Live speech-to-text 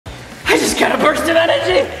got a burst of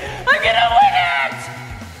energy. I'm gonna win it.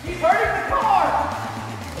 He's hurting the car.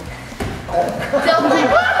 Don't let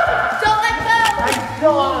go. Don't let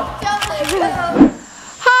go. Don't let go.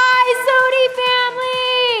 Hi, soty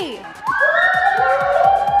family.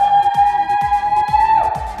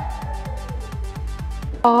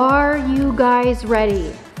 Are you guys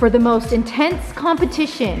ready for the most intense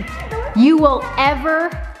competition you will ever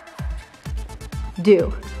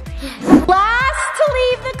do? Last to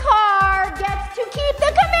leave the car gets to keep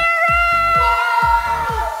the Camaro!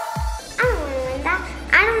 I don't want to win that.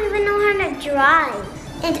 I don't even know how to drive.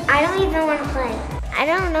 And I don't even want to play. I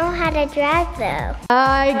don't know how to drive though.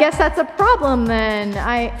 I guess that's a problem then.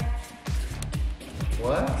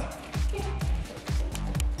 What?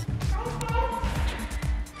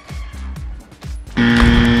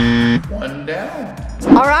 One down.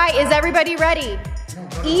 All right, is everybody ready?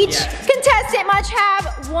 Each contestant must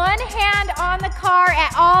have one hand on the car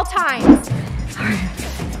at all times. All right.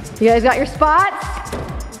 You guys got your spots?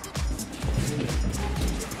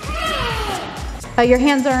 Your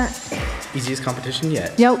hands aren't. Easiest competition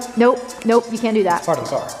yet. Nope, you can't do that. Part of the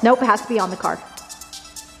car. Nope, it has to be on the car.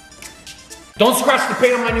 Don't scratch the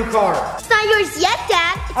paint on my new car. It's not yours yet,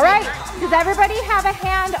 Dad. All right, does everybody have a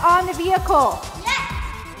hand on the vehicle? Yes.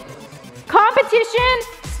 Competition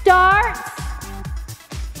starts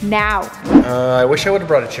now. I wish I would have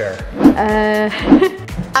brought a chair. I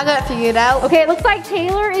got it figured out. Okay, it looks like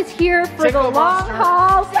Taylor is here for the long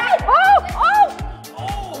haul. Oh!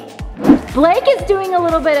 Blake is doing a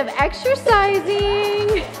little bit of exercising.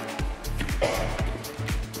 Did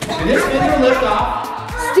this finger lift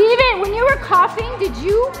off? Steven, when you were coughing, did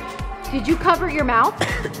you cover your mouth?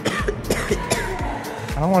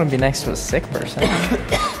 I don't want to be next to a sick person.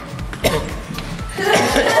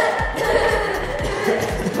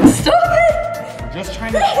 Stop it! I'm just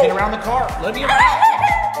trying to get around the car. Let me around.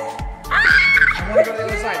 I want to go to the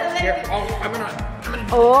other side. Here. Oh, I'm gonna.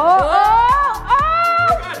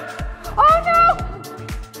 Oh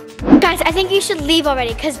no! Guys, I think you should leave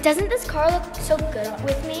already, because doesn't this car look so good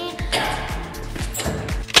with me?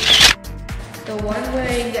 The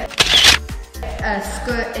one-way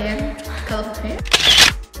skirt and colorful pants.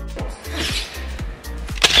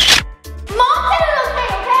 Mom said it was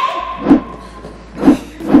okay?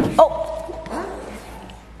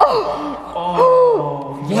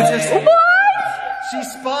 What's this? What? She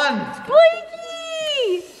spun.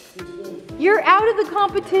 Blakey! You're out of the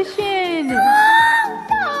competition. No.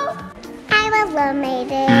 I'm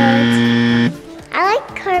eliminated. I like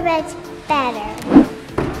Corvettes better.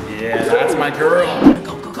 Yeah, that's my girl.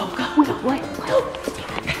 What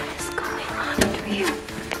is going on under here?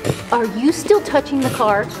 Are you still touching the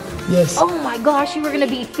car? Yes. Oh my gosh, you were gonna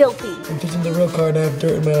be filthy. I'm touching the real car and I have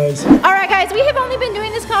dirt in my eyes. All right, guys, we have only been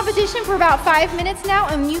doing this competition for about 5 minutes now,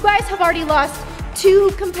 and you guys have already lost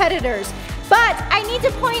 2 competitors. But I need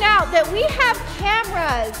to point out that we have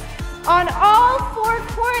cameras on all 4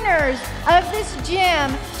 corners of this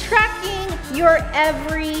gym tracking your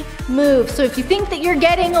every move. So if you think that you're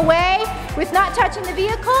getting away with not touching the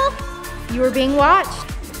vehicle, you are being watched.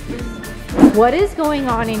 What is going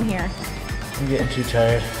on in here? I'm getting too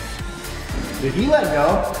tired. Did he let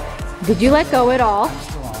go? Did you let go at all?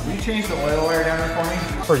 Can you change the oil wire down there for me?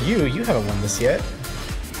 For you haven't won this yet.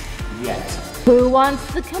 Yet. Who wants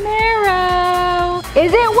the Camaro?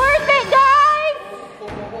 Is it worth it, guys?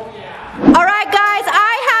 All right, guys,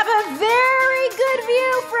 I have a very good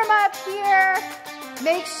view from up here.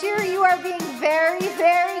 Make sure you are being very,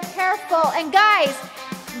 very careful. And guys,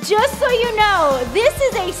 just so you know, this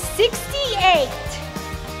is a 68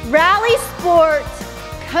 Rally Sport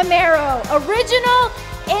Camaro. Original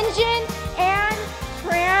engine and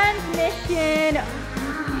transmission.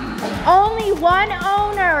 Only one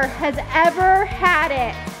owner has ever had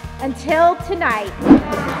it until tonight.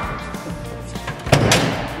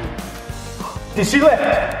 Did she lift?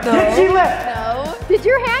 No. Did she lift? No. Did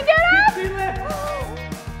your hand get up? Did she lift?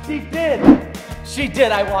 She did. She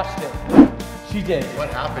did. I watched it. She did. What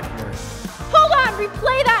happened here? Hold on,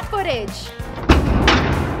 replay that footage.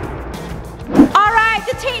 All right,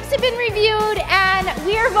 the tapes have been reviewed and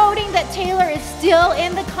we are voting that Taylor is still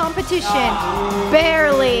in the competition.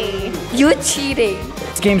 Barely. You're cheating.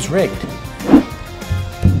 This game's rigged.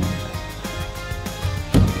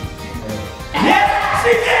 Yes,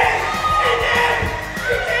 she did.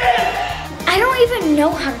 I don't even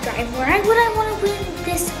know how to drive. Why would I want to win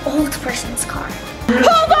this old person's car?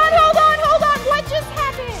 Hold on. What just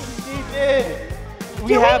happened? She did. Do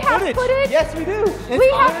we have footage? Yes, we do. We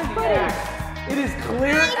have footage. It is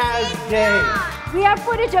clear as day. We have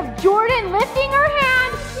footage of Jordan lifting her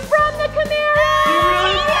hand from the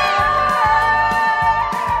Camaro.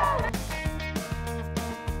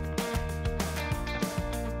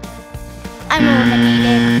 I'm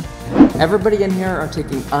eliminated. Everybody in here are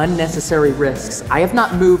taking unnecessary risks. I have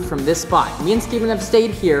not moved from this spot. Me and Steven have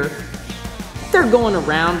stayed here. They're going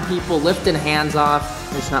around people, lifting hands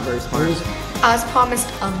off. It's not very smart. I was promised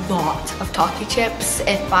a lot of Talkie Chips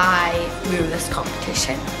if I win this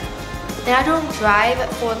competition. And I don't drive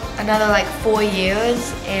for another like 4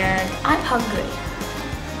 years, and I'm hungry.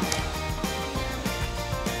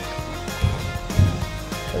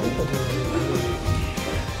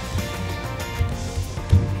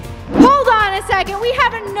 Hold on a second, we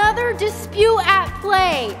have another dispute at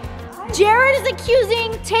play. Jared is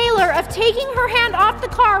accusing Taylor of taking her hand off the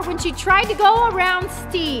car when she tried to go around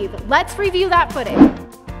Steve. Let's review that footage.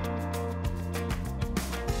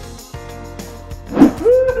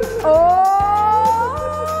 Oh,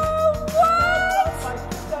 what?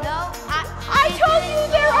 No, I told you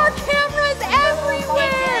there are cameras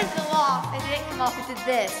everywhere. It didn't go off. It didn't come off. It did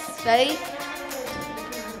this. Ready?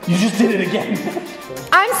 You just did it again.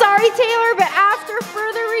 I'm sorry, Taylor, but after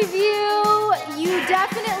further review, you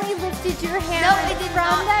definitely lifted your hand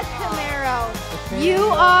from the Camaro.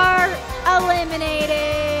 You are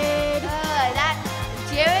eliminated.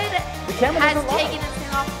 Jared has taken his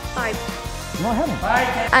hand off my.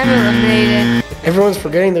 I'm eliminated. Everyone's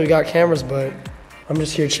forgetting that we got cameras, but I'm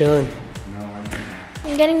just here chilling.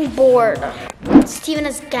 I'm getting bored. Steven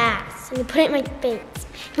has gas. And you put it in my face.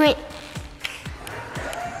 Wait.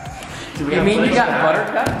 You mean you got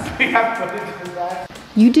buttercups?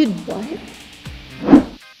 You did what?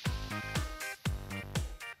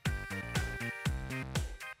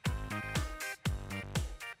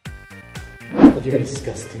 You're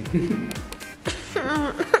disgusting.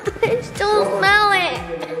 I still smell it.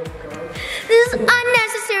 This is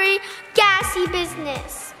unnecessary, gassy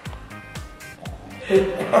business.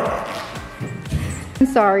 I'm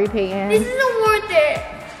sorry, Peyton. This isn't worth it.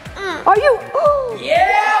 Are you? Oh.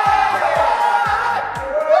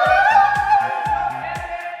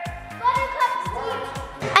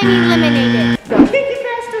 I'm eliminated.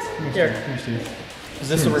 Is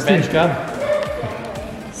this a revenge cup?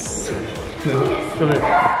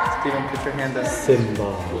 Steven, put your hand up. Simba.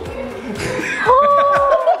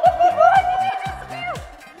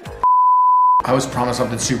 I was promised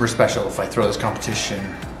something super special if I throw this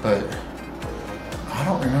competition, but I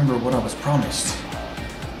don't remember what I was promised.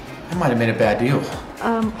 I might have made a bad deal.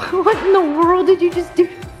 What in the world did you just do?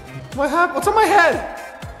 What happened? What's on my head?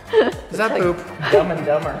 Is that poop? Dumb and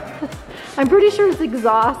Dumber. I'm pretty sure it's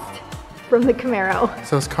exhaust from the Camaro.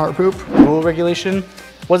 So it's car poop? Rule regulation.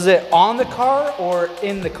 Was it on the car or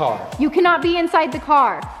in the car? You cannot be inside the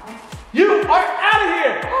car. You are out of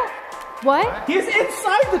here! What? He is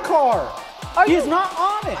inside the car. He is not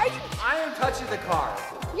on it. I am touching the car.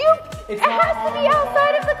 It has to be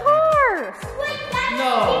outside of the car.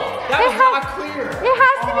 No, that was not clear. It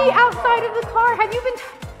has to be outside of the car. Have you been?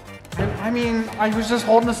 I mean, I was just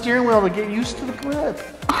holding the steering wheel to get used to the grip.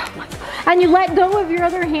 And you let go of your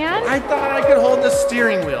other hand? I thought I could hold the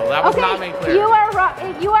steering wheel. That was not made clear.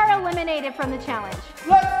 You are eliminated from the challenge.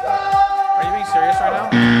 Let's go! Are you being serious right now?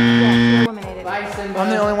 Yes, you're eliminated. I'm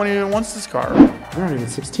the only one who even wants this car. You're not even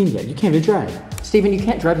 16 yet. You can't even drive. Steven, you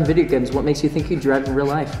can't drive in video games. What makes you think you drive in real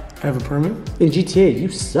life? I have a permit? In GTA, you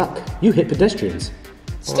suck. You hit pedestrians.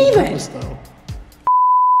 Steven!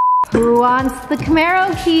 Who wants the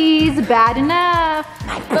Camaro keys? Bad enough.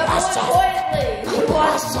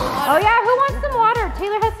 Oh yeah, who wants some water?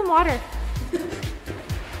 Taylor has some water.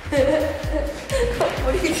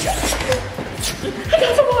 What are you doing? I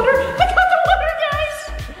got some water. I got the water, guys.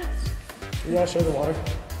 You gotta show the water.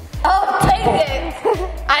 Oh, take it!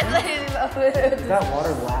 I let him Is that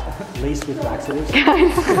water laced with laxatives?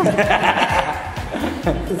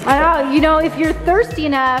 I know, you know, if you're thirsty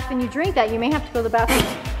enough and you drink that, you may have to go to the bathroom.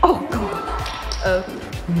 Oh, God. Oh.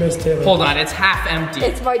 Miss Taylor. Hold on, it's half empty.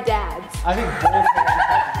 It's my dad's. I think both.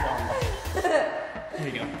 Here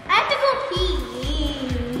you go. I have to go pee.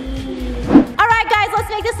 All right, guys, let's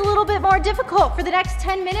make this a little bit more difficult. For the next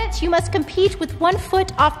 10 minutes, you must compete with 1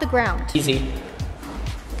 foot off the ground. Easy.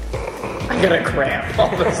 I got a cramp all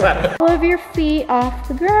of a sudden. All of your feet off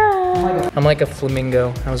the ground. I'm like a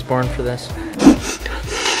flamingo. I was born for this.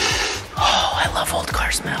 Oh, I love old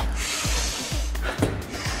car smell.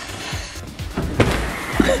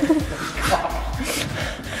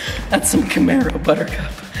 That's some Camaro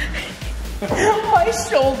buttercup. My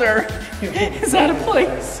shoulder is out of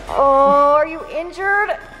place. Oh, are you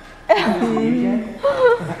injured?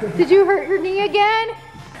 Did you hurt your knee again?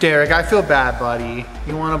 Derek, I feel bad, buddy.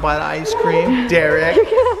 You want to buy the ice cream? Derek. You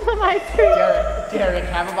can have some ice cream. Derek,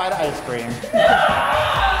 have a bite of ice cream.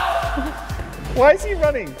 Why is he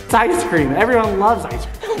running? It's ice cream. Everyone loves ice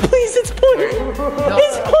cream. Please, it's poison.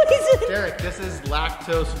 It's poison. Derek, this is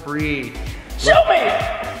lactose free. Show me.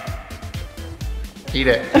 Eat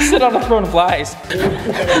it. Sit on a throne of flies.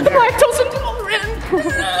 Lactose intolerant.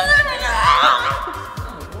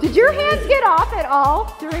 Did your hands get off at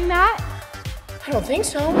all during that? I don't think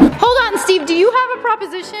so. Hold on, Steve, do you have a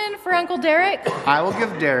proposition for Uncle Derek? I will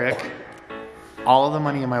give Derek all of the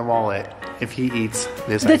money in my wallet if he eats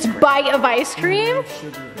this This ice cream. bite of ice cream?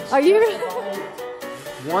 Are you?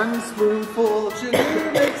 One spoonful of sugar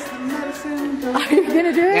makes the medicine go. Are you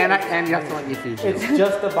gonna do it? And you have to let me feed you. It's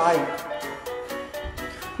just a bite.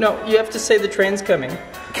 No, you have to say the train's coming.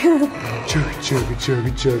 Chugga, chugga, chugga,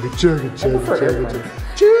 chugga, chugga, chugga, chugga, chugga.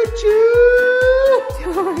 Choo choo!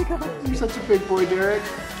 Oh my god. You're such a big boy, Derek.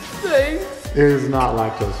 Thanks. It is not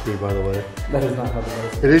lactose free, by the way. That is not how it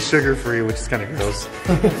goes. It is sugar free, which is kind of gross.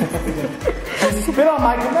 Spit on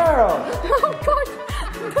my Camaro. Oh god.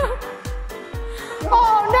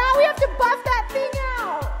 Oh, now we have to buff that thing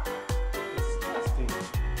out.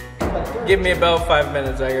 Give me about 5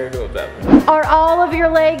 minutes. I gotta go with that. Are all of your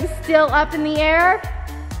legs still up in the air?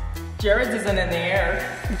 Jared's isn't in the air.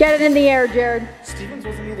 Get it in the air, Jared. Stevens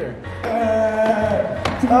wasn't either.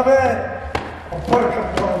 Stop it!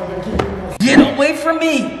 Get away from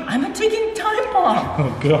me! I'm a ticking time bomb.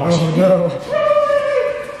 Oh gosh. Oh no.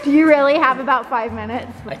 Do you really have about 5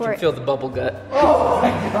 minutes I before can feel the bubble gut. Oh my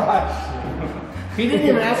gosh. He didn't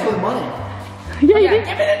even ask for the money. Yeah, you did.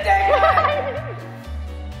 Give me the dang money!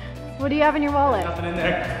 What do you have in your wallet? Nothing in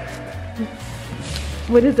there.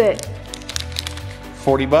 What is it?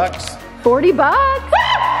 40 bucks. 40 bucks?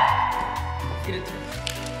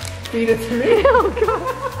 Feed it to me. Oh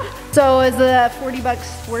god. So is the 40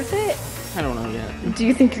 bucks worth it? I don't know yet. Do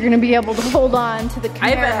you think you're gonna be able to hold on to the Camaro? I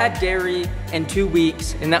haven't had dairy in 2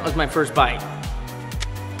 weeks, and that was my first bite.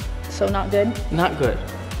 So not good? Not good.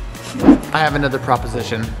 I have another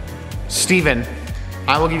proposition. Steven,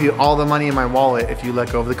 I will give you all the money in my wallet if you let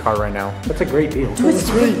go of the car right now. That's a great deal. It's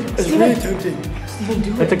really tempting.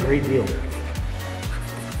 That's a great deal.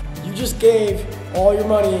 You just gave all your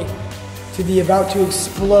money to the about to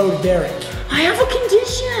explode Derek. I have a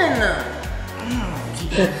condition!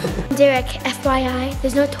 Derek, FYI,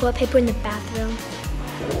 there's no toilet paper in the bathroom.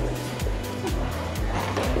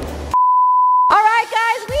 All right,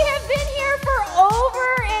 guys, we have been here for over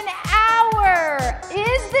an hour.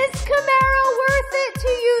 Is this Camaro worth it to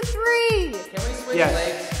you three? Can we switch Yes.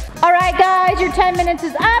 legs? All right, guys, your 10 minutes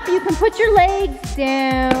is up. You can put your legs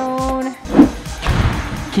down.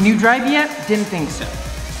 Can you drive yet? Didn't think so.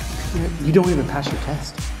 You don't even pass your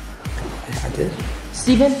test. I did.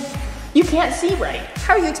 Steven, you can't see right.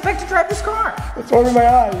 How do you expect to drive this car? It's over my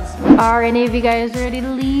eyes. Are any of you guys ready to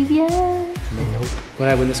leave yet? Nope. When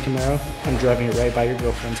I win this Camaro, I'm driving it right by your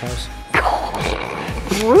girlfriend's house.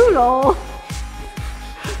 Brutal.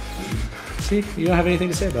 See, you don't have anything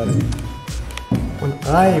to say about it. When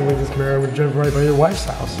I win this Camaro, I would drive right by your wife's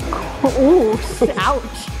house. Ooh,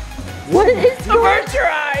 ouch. What is going on? Avert your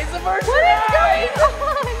eyes! Avert What your is eyes! going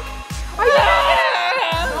on? Are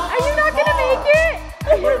you not gonna make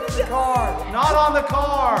it? Where's the car? Not on the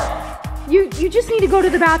car. You just need to go to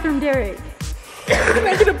the bathroom, Derek. Can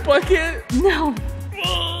I get a bucket? No.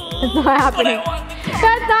 It's not happening.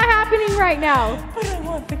 That's not happening right now. But I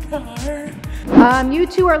want the car. You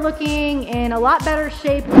two are looking in a lot better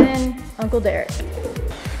shape than Uncle Derek.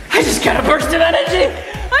 I just got a burst of energy!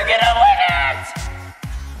 I'm gonna win it!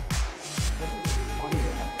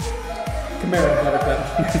 Camaro, better cut.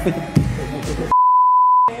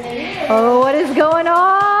 Oh, what is going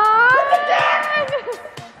on?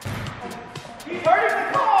 He's hurting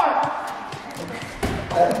the car.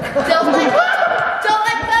 Don't let go! Don't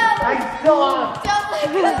let go! I'm still on. Don't let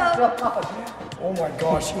go! Oh my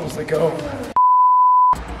gosh, he wants to go.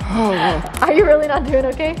 Are you really not doing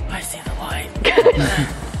okay? I see the light.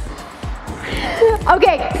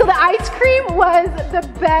 Okay, so the ice cream was the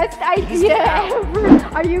best idea ever.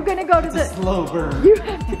 Are you gonna go to the Slow burn. You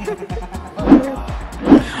have to go to the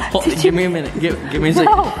Give me a minute. Give me a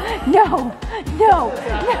second. No.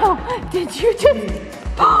 Did you just?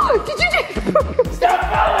 Did you just? Stop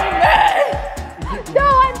following me! No,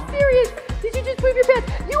 I'm serious. Did you just poop your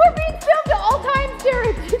pants? You are being filmed at all times,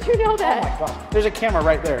 Derek. Did you know that? Oh my gosh. There's a camera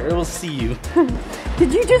right there. It will see you.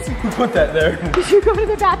 Did you just? Put that there. Did you go to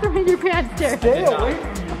the bathroom in your pants, Derek? Stay away.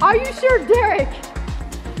 Are you sure, Derek?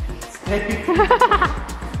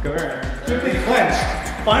 Come here. Keep it clenched.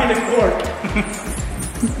 Find a cork.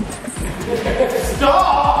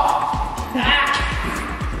 Stop!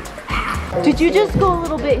 Did you just go a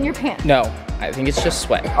little bit in your pants? No, I think it's just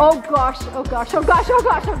sweat. Oh gosh.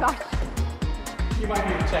 You might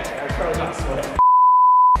need to check it. I'm probably not sweating.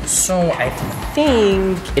 So I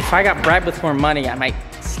think if I got bribed with more money, I might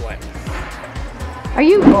slip. Are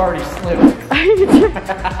you? Already slipped.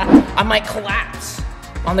 I might collapse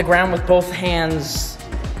on the ground with both hands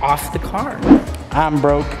off the car. I'm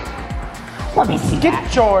broke. Let me see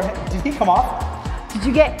Get your. Did he come off? Did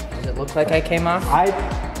you get? Does it look like I came off? I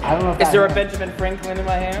don't know if Is there a Benjamin Franklin in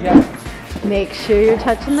my hand? Yeah. Make sure you're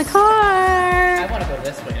touching the car. I want to go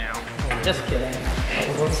this way now. Just kidding.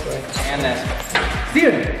 Go this way. And this way.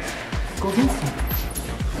 Steven! Go this way.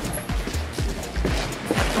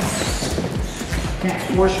 Can't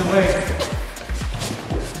force your way.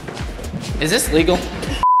 Is this legal?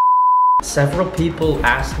 Several people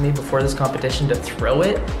asked me before this competition to throw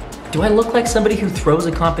it. Do I look like somebody who throws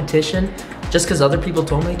a competition just because other people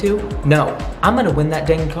told me to? No, I'm gonna win that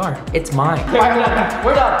dang car. It's mine. We're done.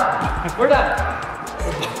 We're done. We're done.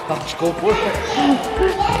 Let's go for it.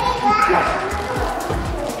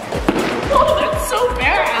 Oh, that's so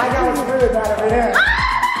bad. I got what's really bad over here.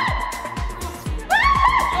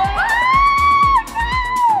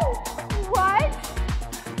 What?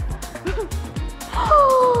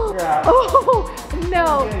 Oh, no,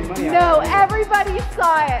 no, everybody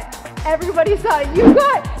saw it. Everybody saw it. You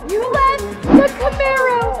let the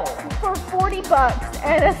Camaro for 40 bucks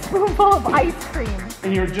and a spoonful of ice cream.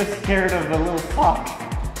 And you're just scared of the little sock.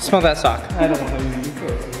 Smell that sock. I don't know.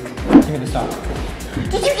 Give me the sock.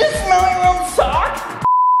 Did you just smell your own sock?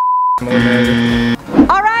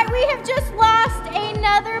 All right, we have just lost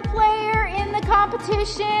another player in the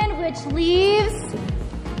competition, which leaves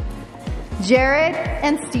Jared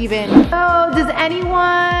and Steven. So does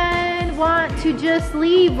anyone want to just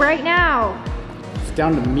leave right now? It's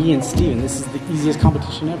down to me and Steven. This is the easiest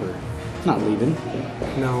competition ever. I'm not leaving.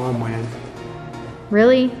 No, I'm winning.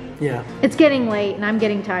 Really? Yeah. It's getting late and I'm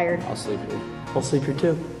getting tired. I'll sleep here. I'll sleep here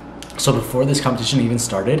too. So before this competition even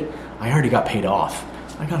started, I already got paid off.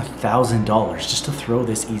 I got $1,000 just to throw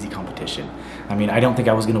this easy competition. I mean, I don't think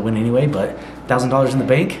I was gonna win anyway, but $1,000 in the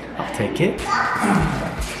bank, I'll take it.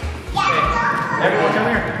 Everyone, come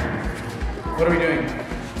here. What are we doing?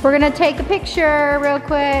 We're gonna take a picture real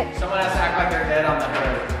quick. Someone has to act like they're dead on the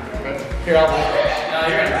hood. Here, I'll do it. No,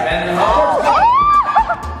 you're gonna bend them.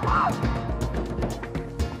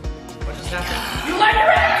 What just happened? You let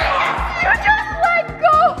your hands You just let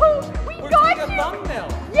go! We got you! thumbnail.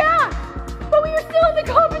 Yeah! But we were still in the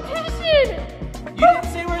competition! You didn't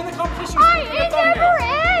say we're in the competition. It never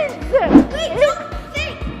ends! Wait, don't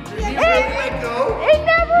think! It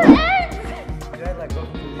never ends!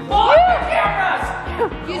 Pull up the cameras!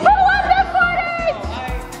 Pull up the footage!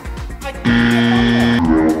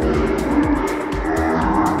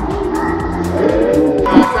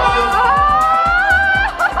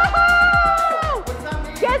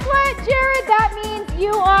 Guess what, Jared? That means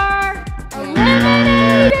you are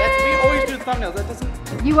eliminated! We always do thumbnails. That doesn't.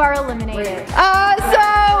 You are eliminated. So,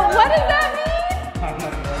 what does that mean?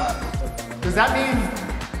 Does that mean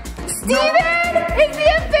Steven is the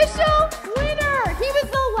official winner! He was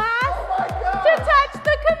the last to touch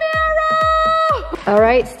the Camaro! All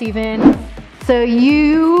right, Steven. So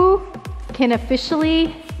you can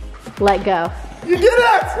officially let go. You did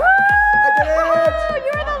it! Woo!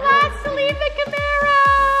 You were the last to leave the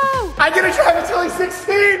Camaro! I get to drive until he's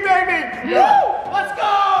 16, baby! Woo! Let's go!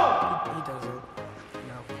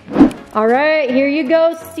 All right, here you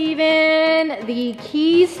go, Steven. The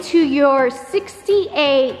keys to your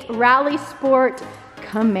 68 Rally Sport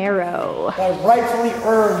Camaro. I rightfully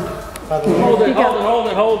earned, by the way.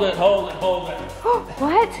 Hold it.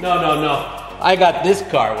 What? No. I got this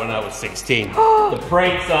car when I was 16. The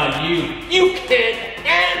prank's on you. You can't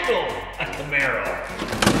handle a Camaro.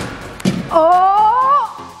 Oh!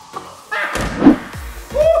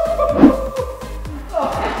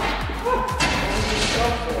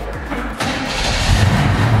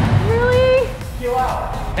 Really?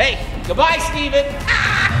 Hey, goodbye, Steven.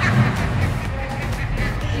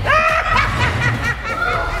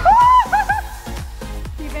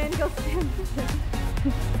 Steven, go stand.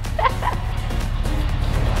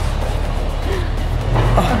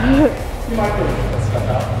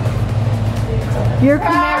 Your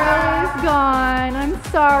Camaro is gone. I'm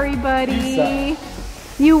sorry, buddy.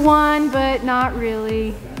 You won, but not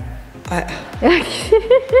really. He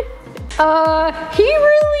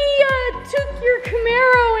really took your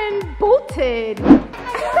Camaro and bolted.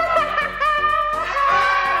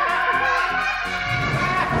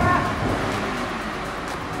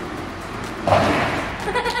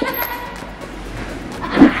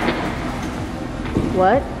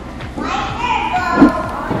 What?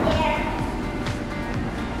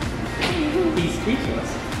 He's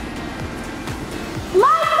speechless.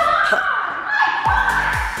 My car!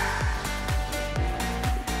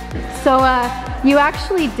 So, you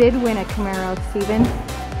actually did win a Camaro, Steven.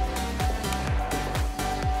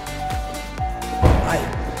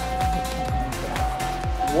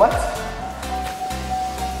 What?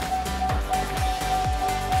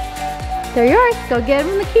 They're yours. Go get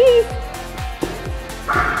him the keys.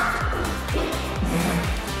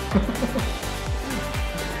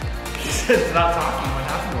 It's not talking. What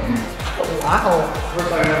happened? Wow.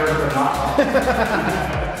 Looks like I never heard not talking.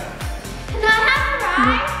 Can I have a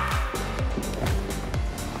ride?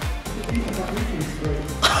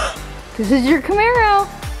 This is your Camaro.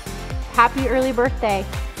 Happy early birthday.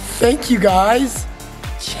 Thank you guys.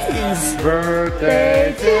 Jeez.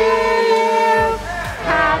 Birthday to you.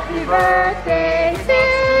 Happy birthday to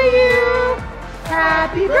you.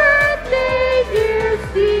 Happy birthday, dear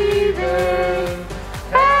Steven.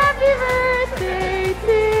 Happy birthday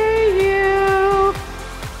to you.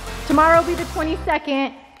 Tomorrow will be the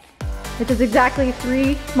 22nd, which is exactly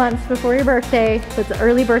 3 months before your birthday. So it's an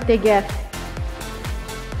early birthday gift.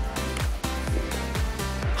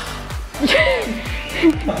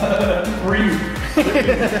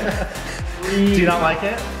 Do you not like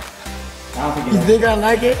it? You think I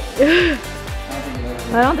like it?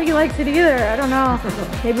 I don't think he likes it either. I don't know.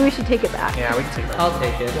 Maybe we should take it back. Yeah, we can take that. I'll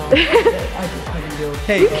take it.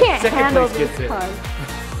 Hey, You can't second handle place this gets it. car.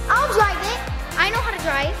 I'll drive it. I know how to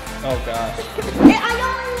drive. Oh gosh. And I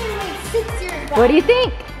only like 6 years back. What do you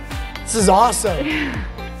think? This is awesome.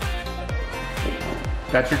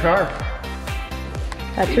 That's your car.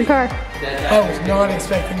 That's your car. I was not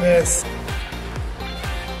expecting this.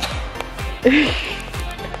 You're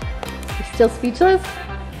still speechless?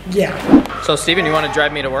 Yeah. So Steven, you want to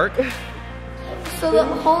drive me to work? So the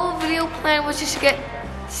whole video plan was just to get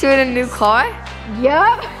Steven a new car?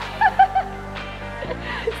 Yep.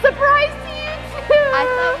 Surprise to you too.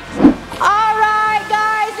 All right,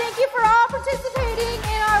 guys. Thank you for all participating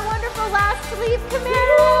in our wonderful Last to Leave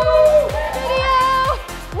Camaro video,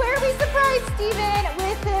 where we surprised Steven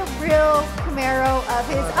with a real Camaro of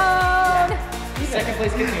his own. Second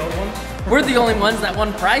place gets the old one. We're the only ones that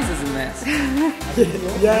won prizes in this.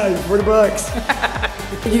 Yeah, $40.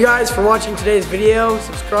 Thank you guys for watching today's video.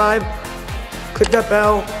 Subscribe, click that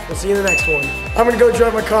bell. We'll see you in the next one. I'm gonna go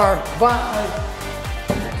drive my car. Bye.